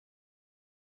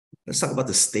Let's talk about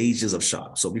the stages of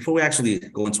shock. So before we actually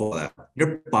go into all that,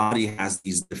 your body has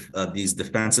these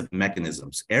defensive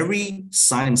mechanisms. Every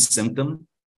sign and symptom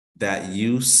that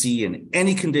you see in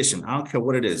any condition, I don't care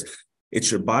what it is, it's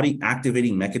your body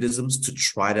activating mechanisms to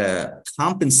try to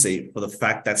compensate for the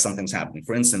fact that something's happening.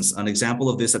 For instance, an example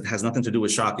of this that has nothing to do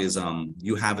with shock is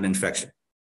you have an infection.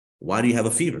 Why do you have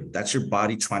a fever? That's your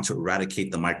body trying to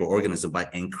eradicate the microorganism by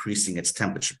increasing its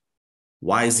temperature.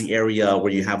 Why is the area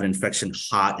where you have an infection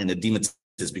hot and edematous?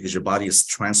 Because your body is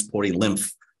transporting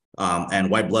lymph and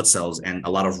white blood cells and a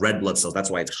lot of red blood cells. That's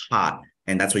why it's hot.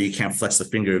 And that's why you can't flex the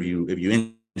finger if you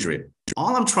injure it.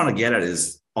 All I'm trying to get at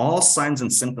is all signs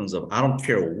and symptoms of, I don't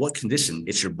care what condition,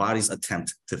 it's your body's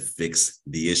attempt to fix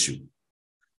the issue.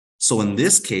 So in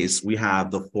this case, we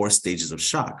have the 4 stages of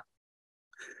shock.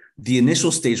 The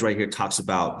initial stage right here talks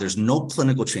about there's no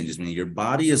clinical changes, meaning your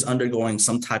body is undergoing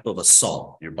some type of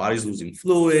assault. Your body's losing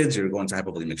fluids, you're going to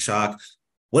hypovolemic shock,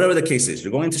 whatever the case is,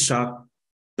 you're going to shock.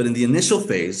 But in the initial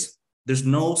phase, there's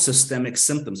no systemic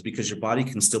symptoms because your body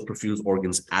can still perfuse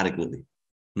organs adequately,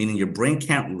 meaning your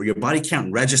body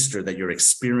can't register that you're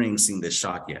experiencing this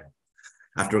shock yet.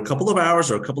 After a couple of hours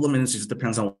or a couple of minutes, it just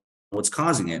depends on what's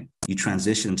causing it, you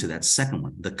transition to that second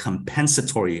one, the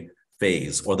compensatory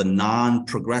phase or the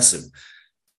non-progressive.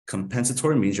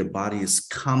 Compensatory means your body is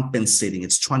compensating.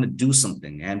 It's trying to do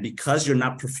something. And because you're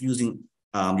not perfusing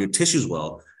your tissues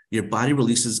well, your body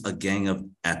releases a gang of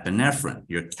epinephrine,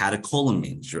 your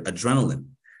catecholamines, your adrenaline.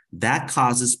 That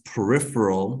causes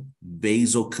peripheral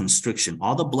vasoconstriction.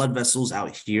 All the blood vessels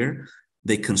out here,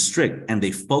 they constrict and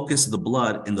they focus the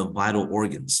blood in the vital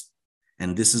organs.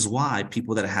 And this is why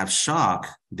people that have shock,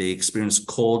 they experience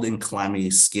cold and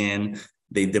clammy skin.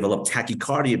 They develop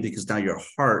tachycardia because now your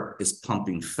heart is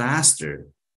pumping faster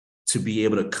to be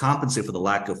able to compensate for the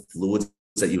lack of fluids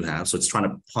that you have. So it's trying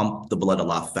to pump the blood a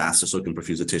lot faster so it can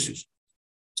perfuse the tissues.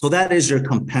 So that is your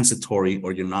compensatory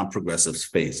or your non-progressive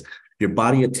phase. Your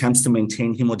body attempts to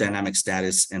maintain hemodynamic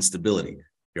status and stability.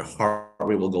 Your heart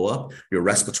rate will go up, your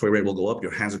respiratory rate will go up,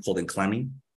 your hands are cold and clammy.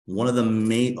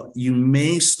 You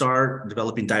may start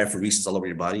developing diaphoresis all over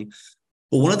your body.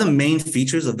 But one of the main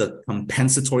features of the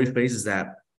compensatory phase is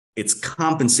that it's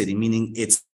compensating, meaning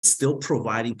it's still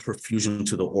providing perfusion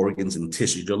to the organs and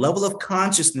tissues. Your level of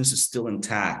consciousness is still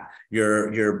intact.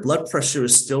 Your blood pressure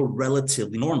is still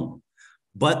relatively normal.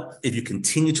 But if you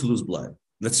continue to lose blood,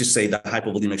 let's just say that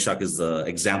hypovolemic shock is the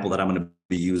example that I'm going to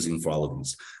be using for all of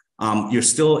these. You're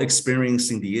still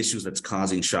experiencing the issues that's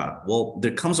causing shock. Well,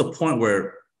 there comes a point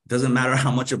where it doesn't matter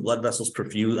how much your blood vessels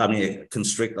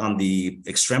constrict on the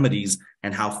extremities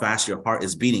and how fast your heart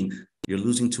is beating. You're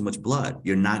losing too much blood.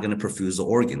 You're not going to perfuse the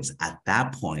organs. At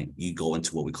that point, you go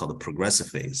into what we call the progressive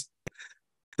phase.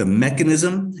 The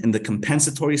mechanism in the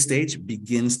compensatory stage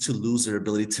begins to lose their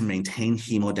ability to maintain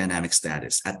hemodynamic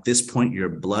status. At this point, your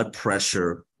blood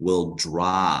pressure will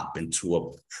drop into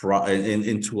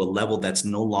a level that's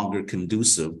no longer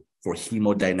conducive for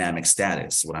hemodynamic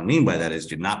status. What I mean by that is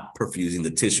you're not perfusing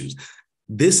the tissues.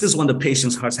 This is when the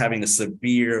patient starts having a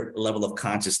severe level of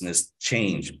consciousness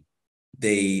change.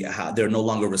 They're no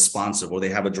longer responsive or they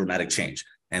have a dramatic change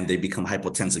and they become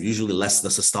hypotensive. Usually the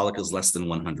systolic is less than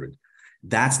 100.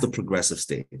 That's the progressive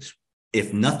stage.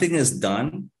 If nothing is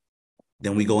done,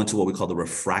 then we go into what we call the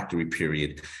refractory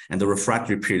period. And the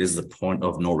refractory period is the point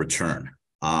of no return.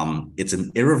 It's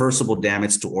an irreversible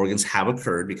damage to organs have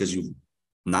occurred because you've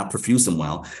not perfused them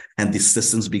well, and the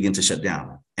systems begin to shut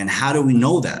down. And how do we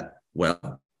know that?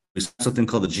 Well, there's something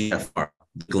called the GFR,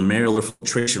 the glomerular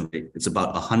filtration rate. It's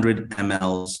about 100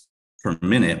 mLs per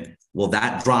minute. Well,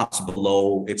 that drops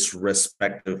below its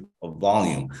respective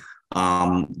volume.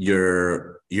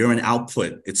 Your urine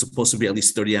output, it's supposed to be at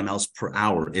least 30 mLs per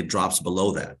hour. It drops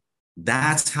below that.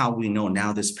 That's how we know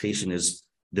now this patient is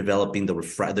developing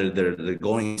they're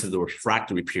going into the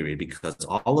refractory period, because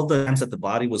all of the times that the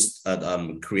body was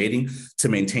creating to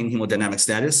maintain hemodynamic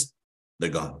status, they're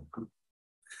gone.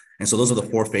 And so those are the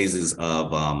 4 phases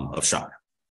of shock.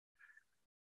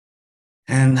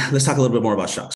 And let's talk a little bit more about shock.